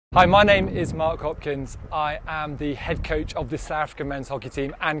Hi, my name is Mark Hopkins. I am the head coach of the South African men's hockey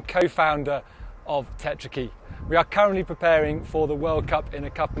team and co-founder of TetraKey. We are currently preparing for the World Cup in a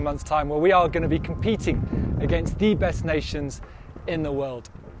couple of months' time, where we are going to be competing against the best nations in the world.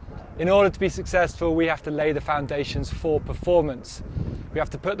 In order to be successful, we have to lay the foundations for performance. We have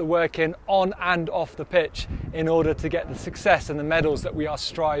to put the work in on and off the pitch in order to get the success and the medals that we are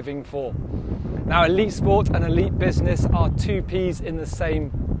striving for. Now, elite sport and elite business are two peas in the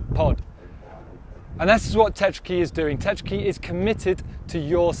same pod. And this is what TetraKey is doing. TetraKey is committed to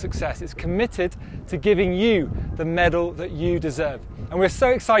your success. It's committed to giving you the medal that you deserve. And we're so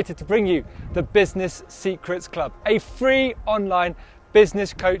excited to bring you the Business Secrets Club, a free online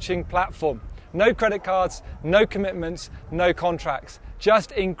business coaching platform. No credit cards, no commitments, no contracts,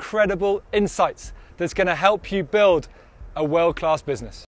 just incredible insights that's going to help you build a world-class business.